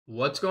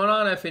What's going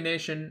on, FA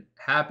Nation?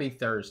 Happy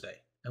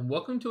Thursday, and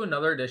welcome to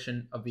another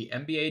edition of the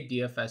NBA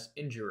DFS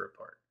Injury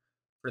Report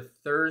for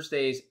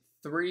Thursday's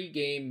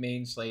three-game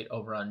main slate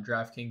over on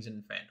DraftKings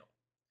and FanDuel.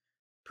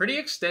 Pretty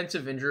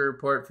extensive injury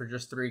report for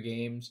just 3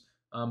 games,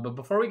 but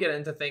before we get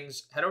into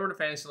things, head over to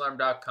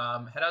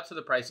fantasyalarm.com, head out to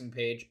the pricing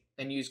page,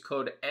 and use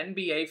code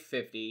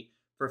NBA50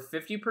 for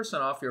 50%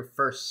 off your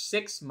first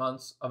 6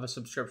 months of a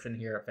subscription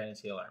here at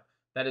Fantasy Alarm.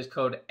 That is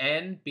code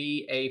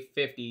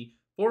NBA50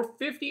 for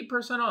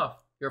 50% off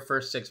your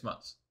first 6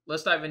 months.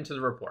 Let's dive into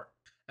the report.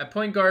 At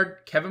point guard,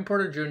 Kevin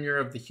Porter Jr.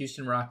 of the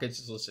Houston Rockets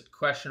is listed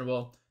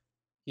questionable.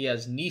 He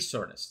has knee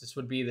soreness. This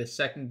would be the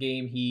second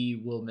game he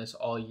will miss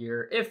all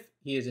year if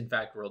he is in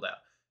fact ruled out.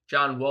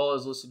 John Wall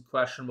is listed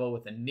questionable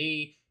with a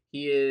knee.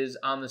 He is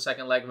on the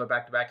second leg of a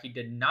back-to-back. He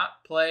did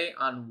not play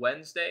on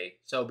Wednesday,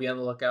 so be on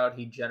the lookout.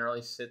 He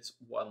generally sits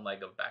one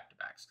leg of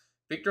back-to-backs.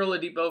 Victor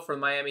Oladipo for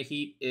the Miami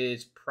Heat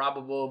is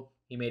probable.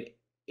 He made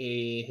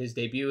his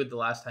debut the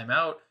last time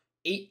out.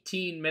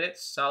 18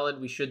 minutes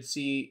solid. We should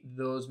see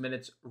those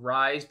minutes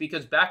rise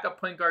because backup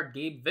point guard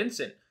Gabe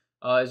Vincent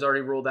is already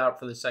ruled out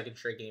for the second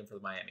straight game for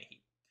the Miami Heat.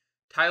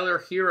 Tyler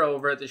Hero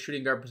over at the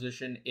shooting guard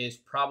position is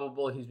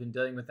probable. He's been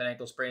dealing with an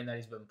ankle sprain that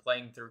he's been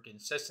playing through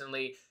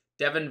consistently.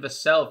 Devin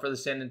Vassell for the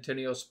San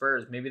Antonio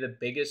Spurs, maybe the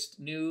biggest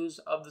news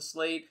of the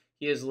slate.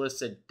 He is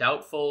listed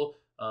doubtful.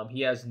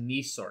 He has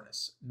knee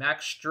soreness.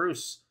 Max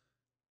Strus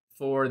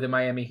for the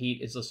Miami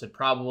Heat is listed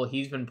probable.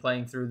 He's been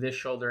playing through this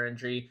shoulder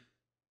injury.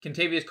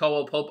 Kentavious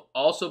Caldwell-Pope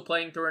also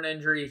playing through an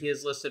injury. He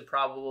is listed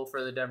probable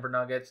for the Denver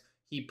Nuggets.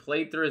 He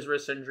played through his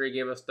wrist injury,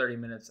 gave us 30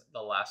 minutes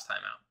the last time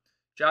out.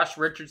 Josh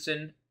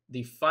Richardson,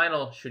 the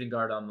final shooting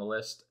guard on the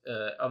list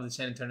of the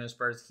San Antonio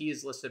Spurs, he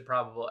is listed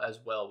probable as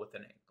well with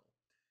an ankle.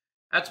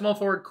 At small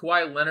forward,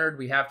 Kawhi Leonard,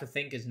 we have to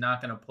think is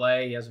not going to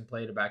play. He hasn't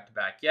played a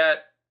back-to-back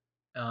yet,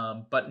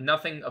 but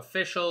nothing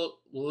official.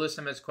 We'll list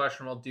him as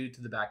questionable due to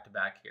the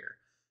back-to-back here.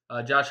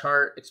 Josh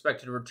Hart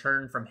expected to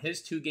return from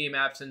his 2-game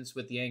absence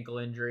with the ankle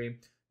injury.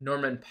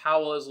 Norman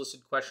Powell is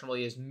listed questionable.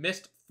 He has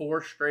missed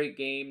 4 straight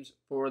games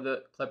for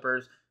the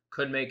Clippers.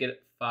 Could make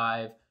it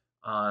 5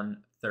 on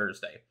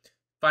Thursday.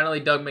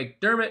 Finally, Doug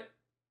McDermott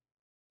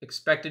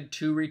expected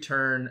to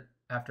return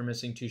after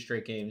missing 2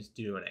 straight games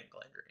due to an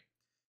ankle injury.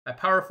 At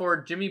power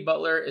forward, Jimmy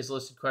Butler is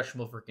listed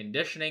questionable for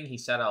conditioning. He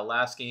sat out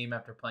last game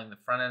after playing the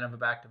front end of a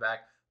back-to-back.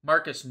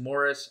 Marcus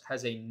Morris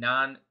has a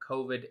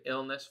non-COVID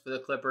illness for the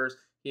Clippers.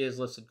 He is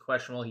listed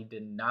questionable. He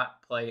did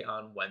not play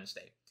on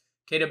Wednesday.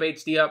 Keita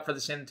Bates-Diop for the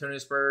San Antonio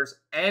Spurs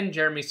and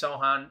Jeremy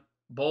Sochan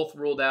both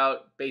ruled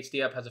out.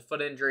 Bates-Diop has a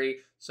foot injury.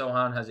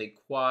 Sochan has a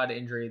quad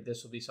injury.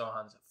 This will be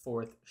Sochan's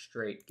 4th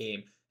straight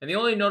game. And the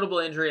only notable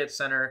injury at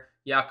center,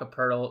 Jakob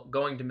Poeltl,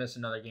 going to miss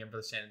another game for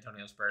the San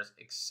Antonio Spurs.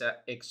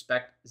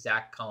 Expect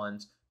Zach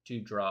Collins to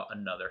draw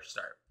another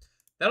start.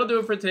 That'll do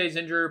it for today's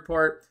injury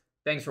report.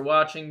 Thanks for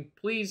watching.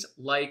 Please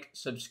like,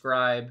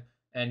 subscribe,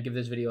 and give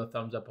this video a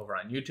thumbs up over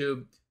on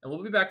YouTube. And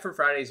we'll be back for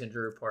Friday's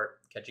injury report.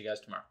 Catch you guys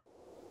tomorrow.